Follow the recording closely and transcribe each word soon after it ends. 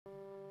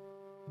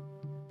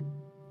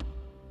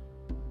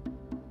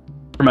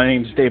My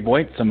name is Dave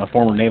Voigts. I'm a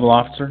former naval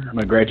officer. I'm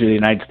a graduate of the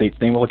United States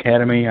Naval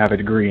Academy. I have a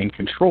degree in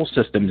control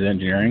systems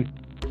engineering,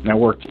 and I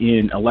worked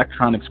in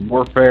electronics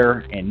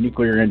warfare and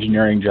nuclear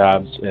engineering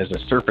jobs as a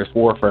surface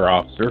warfare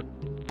officer.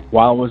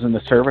 While I was in the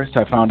service,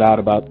 I found out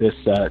about this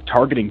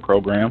targeting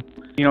program.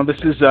 You know,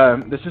 this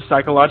is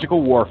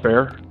psychological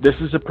warfare. This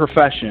is a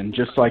profession,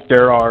 just like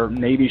there are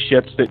Navy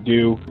ships that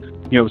do,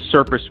 you know,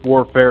 surface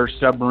warfare,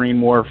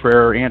 submarine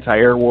warfare,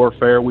 anti-air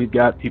warfare. We've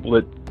got people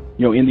that,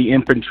 you know, in the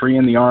infantry,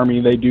 in the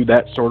Army, they do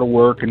that sort of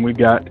work, and we've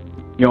got,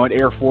 you know, an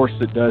Air Force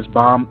that does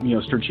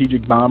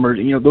strategic bombers.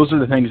 You know, those are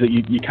the things that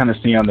you kind of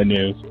see on the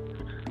news.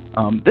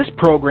 This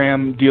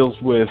program deals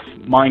with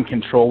mind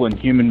control and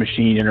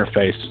human-machine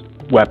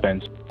interface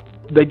weapons.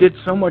 They did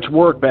so much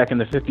work back in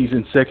the 50s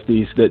and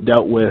 60s that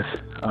dealt with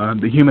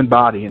the human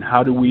body and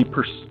how do we,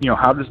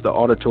 how does the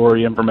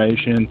auditory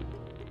information,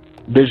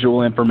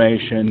 visual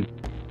information,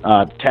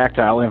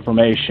 tactile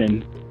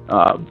information,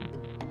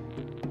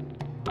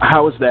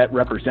 how is that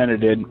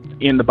represented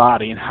in the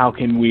body, and how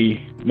can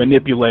we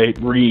manipulate,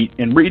 read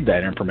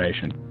that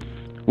information?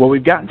 Well,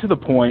 we've gotten to the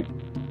point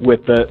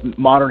with the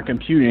modern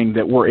computing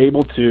that we're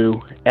able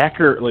to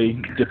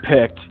accurately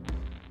depict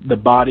the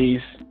body's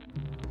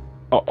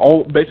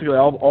basically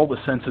all the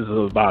senses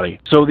of the body.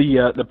 So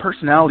the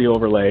personality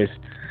overlays,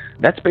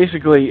 that's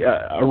basically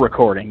a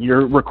recording.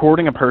 You're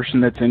recording a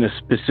person that's in a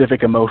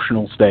specific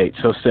emotional state.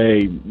 So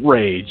say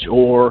rage,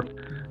 or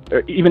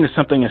even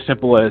something as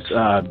simple as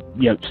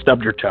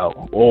stubbed your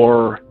toe,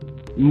 or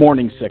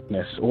morning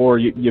sickness, or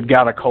you've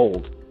got a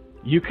cold.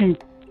 You can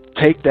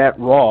take that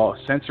raw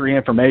sensory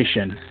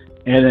information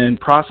and then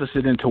process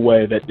it into a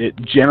way that it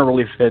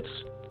generally fits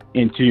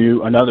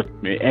into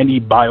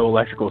any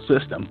bioelectrical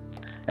system.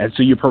 And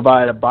so you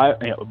provide a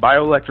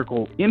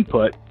bioelectrical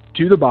input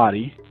to the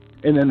body,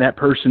 and then that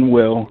person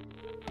will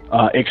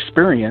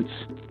experience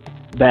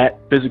that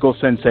physical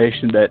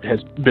sensation that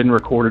has been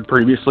recorded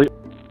previously.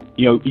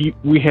 You know,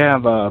 we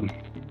have,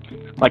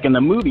 like in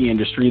the movie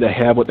industry, they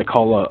have what they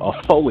call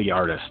a Foley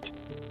artist.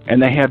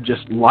 And they have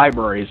just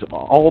libraries of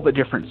all the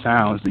different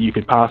sounds that you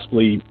could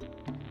possibly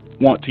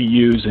want to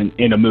use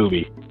in a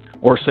movie.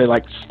 Or say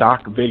like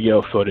stock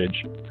video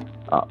footage.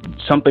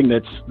 Something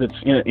that's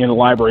in a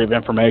library of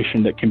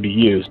information that can be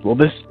used. Well,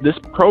 this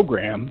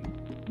program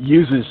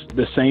uses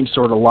the same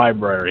sort of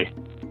library.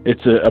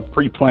 It's a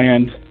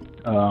pre-planned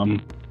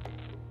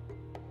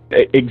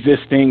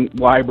existing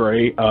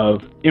library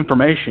of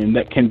information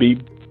that can be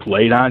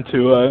played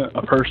onto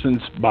a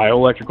person's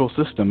bioelectrical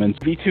system. And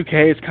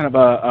V2K is kind of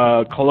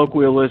a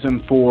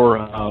colloquialism for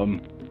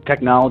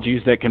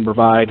technologies that can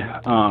provide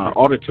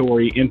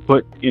auditory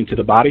input into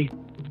the body.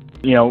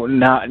 You know,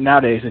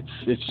 nowadays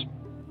it's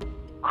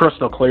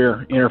crystal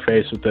clear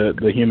interface with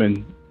the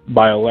human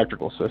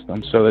bioelectrical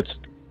system. So it's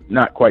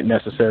not quite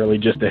necessarily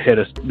just a hit.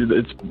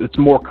 It's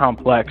more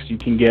complex. You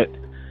can get,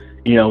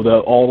 you know,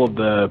 all of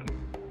the,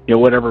 you know,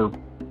 whatever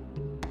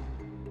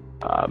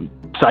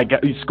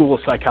school of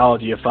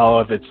psychology you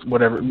follow. If it's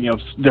whatever, you know,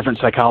 different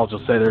psychologists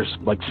will say there's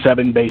like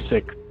 7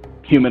 basic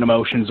human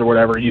emotions or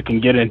whatever. You can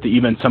get into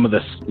even some of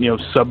the, you know,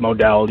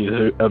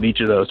 submodalities of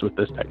each of those with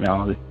this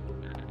technology.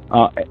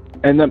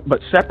 And then, but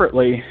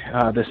separately,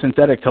 the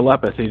synthetic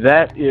telepathy,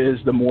 that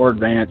is the more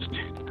advanced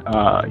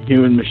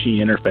human-machine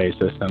interface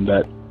system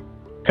that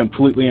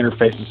completely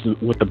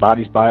interfaces with the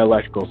body's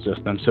bioelectrical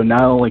system. So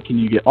not only can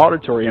you get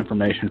auditory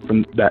information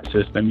from that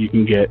system, you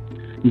can get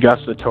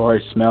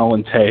gustatory, smell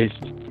and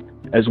taste,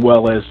 as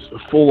well as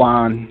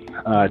full-on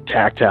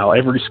tactile.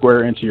 Every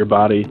square inch of your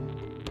body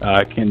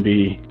can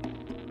be,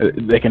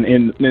 they can,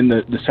 in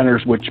the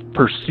centers which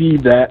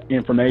perceive that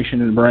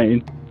information in the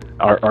brain,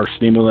 are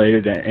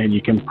stimulated, and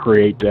you can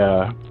create,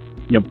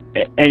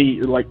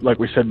 any, like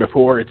we said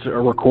before, it's a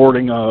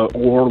recording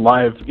or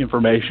live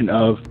information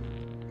of,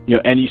 you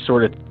know, any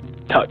sort of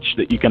touch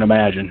that you can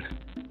imagine.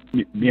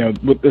 You know,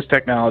 with this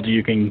technology,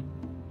 you can,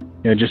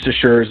 you know, just as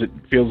sure as it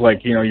feels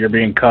like, you know, you're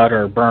being cut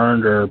or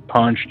burned or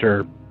punched,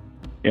 or,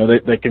 you know,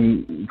 they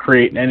can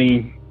create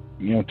any,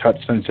 you know,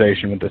 touch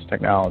sensation with this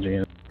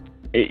technology.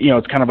 You know,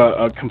 it's kind of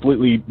a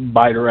completely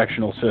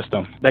bi-directional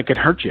system that could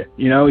hurt you.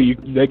 You know,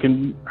 they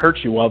can hurt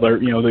you while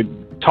they're, you know, they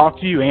talk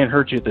to you and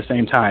hurt you at the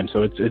same time.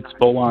 So it's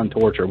full-on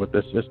torture with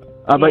this system.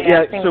 But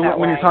yeah, so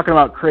when you're talking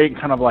about creating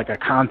kind of like a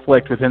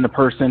conflict within the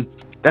person,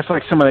 that's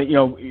like some of the, you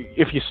know,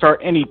 if you start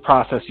any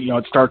process, you know,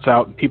 it starts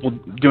out people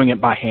doing it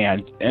by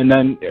hand, and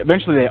then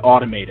eventually they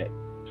automate it.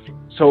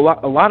 So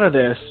a lot of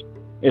this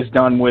is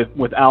done with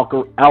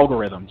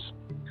algorithms.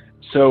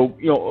 So,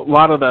 you know, a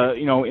lot of the,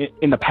 you know,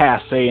 in the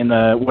past, say in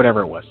the,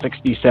 whatever it was,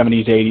 60s,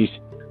 70s, 80s,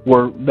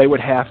 where they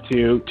would have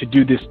to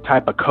do this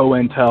type of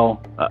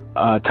COINTEL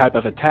type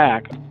of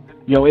attack,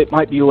 you know, it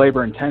might be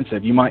labor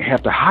intensive. You might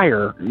have to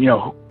hire, you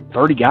know,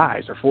 30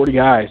 guys or 40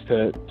 guys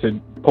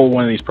to pull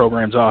one of these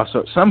programs off.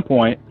 So at some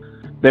point,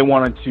 they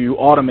wanted to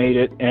automate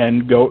it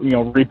and go, you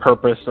know,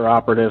 repurpose their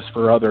operatives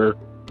for other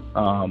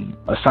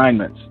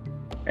assignments.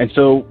 And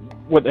so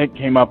what they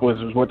came up with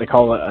was what they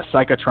call a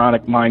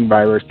psychotronic mind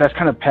virus. That's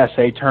kind of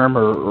passé term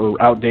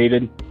or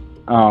outdated.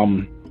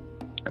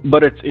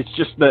 But it's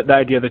just the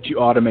idea that you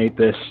automate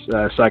this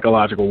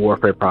psychological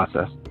warfare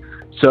process.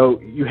 So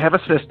you have a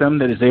system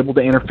that is able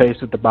to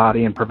interface with the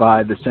body and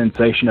provide the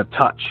sensation of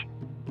touch.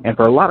 And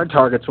for a lot of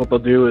targets, what they'll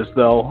do is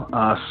they'll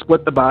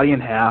split the body in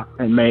half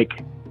and make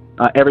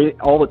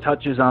all the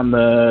touches on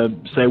the,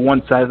 say,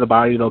 one side of the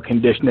body, they'll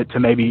condition it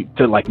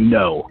to like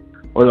no,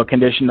 or they'll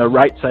condition the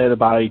right side of the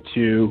body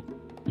to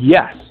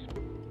yes.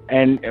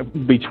 And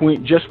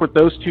just with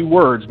those two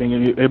words,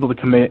 being able to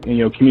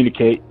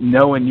communicate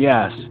no and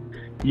yes,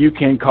 you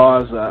can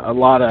cause a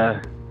lot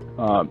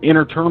of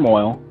inner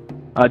turmoil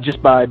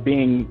just by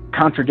being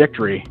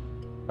contradictory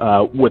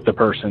with the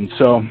person.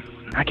 So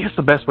I guess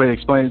the best way to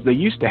explain it is they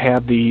used to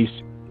have these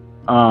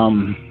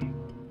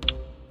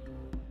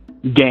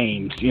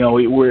games,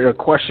 were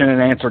question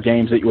and answer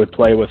games that you would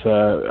play with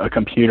a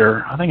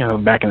computer. I think it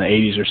was back in the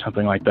 80s or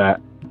something like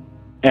that.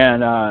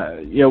 And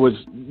it was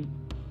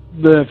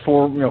the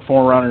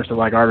forerunners of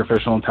like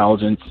artificial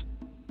intelligence.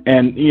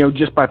 And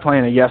just by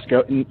playing a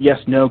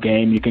yes/no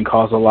game, you can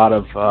cause a lot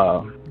of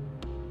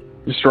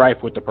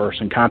strife with the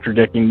person,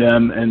 contradicting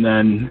them, and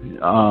then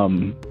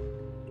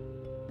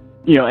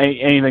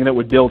anything that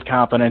would build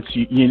confidence,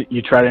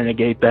 you try to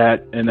negate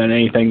that, and then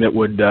anything that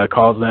would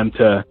cause them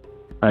to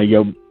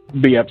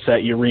be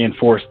upset, you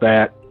reinforce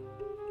that.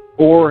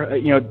 Or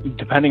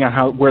depending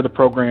on where the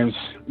program's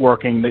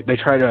working, they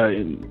try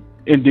to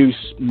induce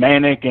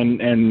manic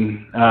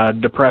and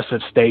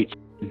depressive states.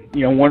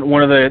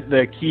 One of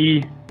the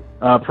key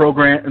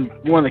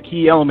one of the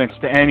key elements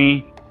to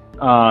any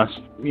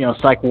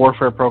psych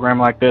warfare program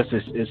like this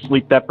is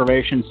sleep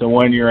deprivation. So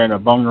when you're in a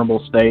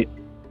vulnerable state,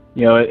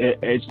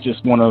 it's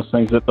just one of those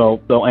things that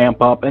they'll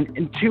amp up.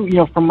 And two,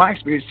 from my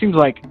experience, it seems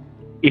like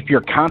if you're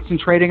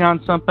concentrating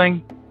on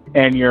something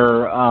and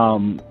you're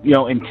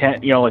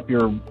intent, if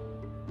you're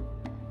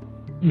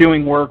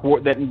doing work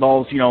that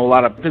involves a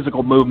lot of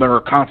physical movement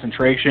or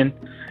concentration,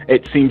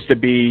 it seems to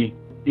be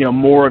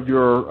more of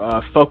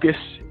your focus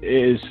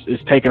is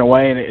taken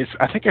away, and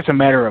I think it's a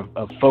matter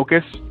of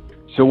focus.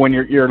 So when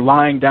you're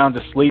lying down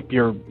to sleep,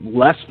 you're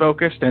less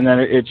focused, and then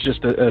it's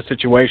just a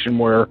situation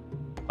where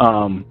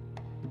when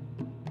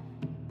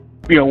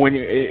you're in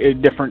a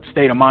different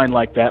state of mind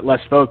like that,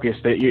 less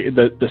focused,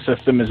 that the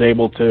system is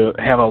able to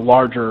have a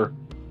larger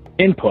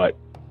input,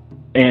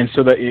 and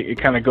so that it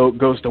kind of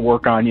goes to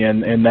work on you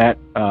in that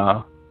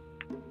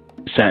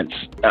sense.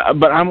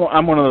 But I'm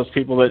one of those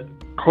people that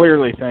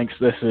clearly thinks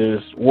this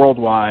is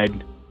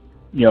worldwide,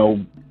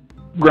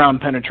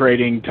 ground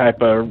penetrating type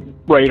of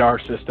radar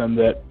system,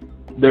 that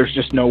there's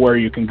just nowhere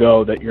you can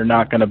go that you're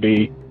not going to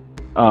be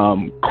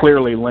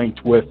clearly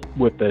linked with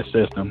this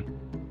system.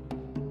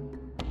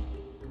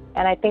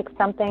 And I think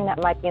something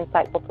that might be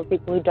insightful for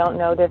people who don't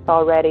know this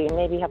already and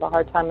maybe have a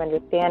hard time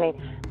understanding,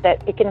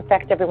 that it can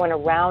affect everyone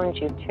around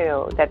you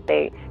too. That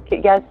they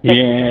can do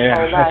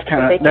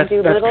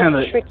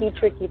little tricky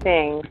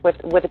things with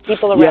the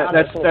people around.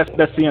 Yeah,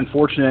 that's the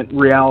unfortunate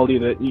reality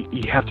that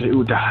you have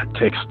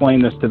to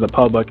explain this to the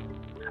public.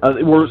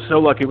 We're so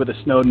lucky with the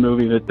Snowden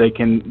movie that they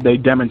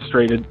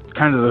demonstrated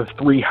kind of the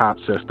 3-hop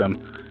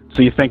system.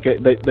 So you think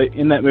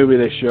in that movie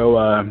they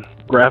show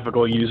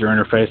graphical user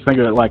interface. Think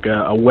of it like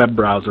a web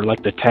browser,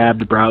 like the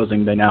tabbed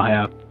browsing they now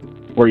have,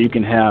 where you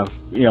can have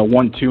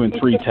 1, 2, and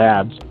 3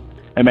 tabs.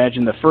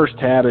 Imagine the first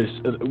tab is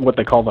what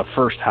they call the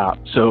first hop.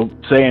 So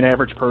say an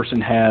average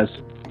person has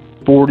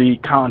 40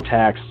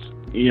 contacts,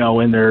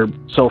 in their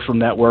social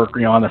network,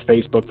 on their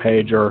Facebook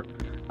page, or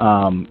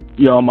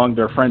among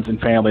their friends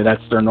and family.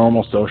 That's their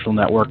normal social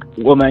network.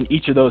 Well, then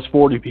each of those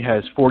 40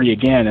 has 40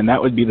 again, and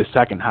that would be the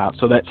second hop.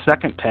 So that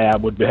second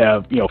tab would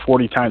have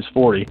 40 times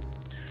 40.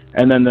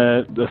 And then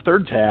the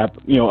third tab,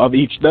 of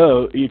each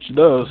of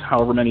those,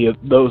 however many of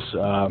those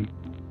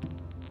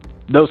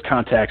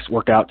contacts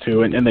work out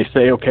to, and they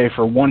say, okay,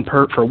 for one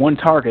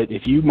target,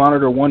 if you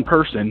monitor one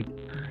person,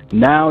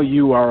 now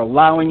you are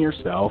allowing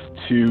yourself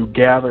to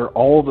gather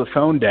all the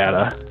phone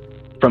data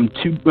from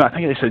I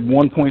think they said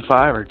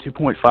 1.5 or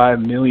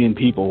 2.5 million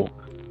people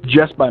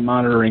just by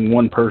monitoring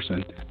one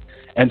person.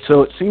 And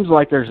so it seems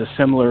like there's a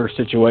similar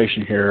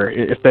situation here.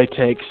 If they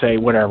take, say,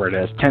 whatever it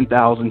is,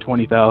 10,000,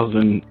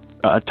 20,000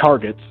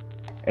 targets,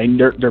 and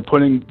they're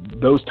putting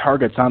those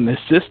targets on this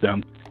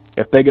system,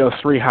 if they go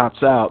 3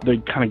 hops out, they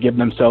kind of give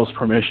themselves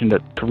permission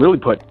to really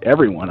put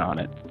everyone on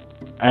it.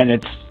 And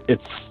it's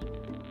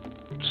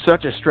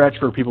such a stretch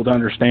for people to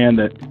understand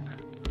that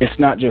it's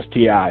not just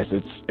TIs.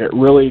 It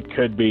really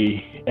could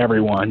be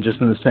everyone,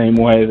 just in the same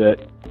way that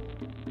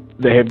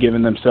they have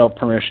given themselves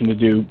permission to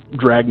do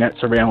dragnet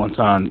surveillance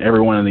on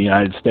everyone in the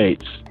United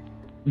States,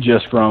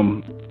 just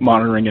from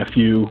monitoring a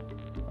few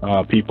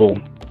people's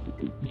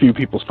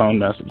phone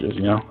messages,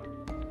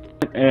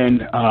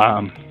 And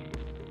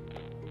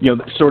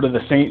sort of the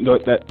same,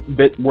 that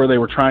bit where they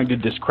were trying to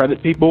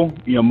discredit people,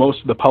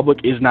 most of the public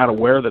is not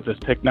aware that this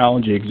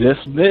technology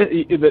exists.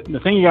 The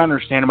thing you got to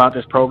understand about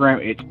this program,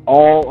 it's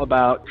all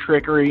about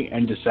trickery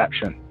and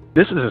deception.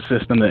 This is a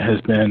system that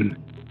has been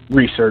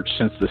researched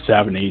since the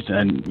 70s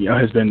and,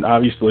 has been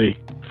obviously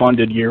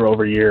funded year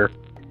over year,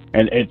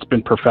 and it's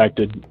been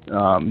perfected,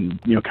 kind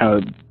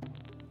of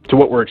to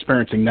what we're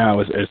experiencing now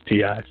as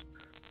TIs.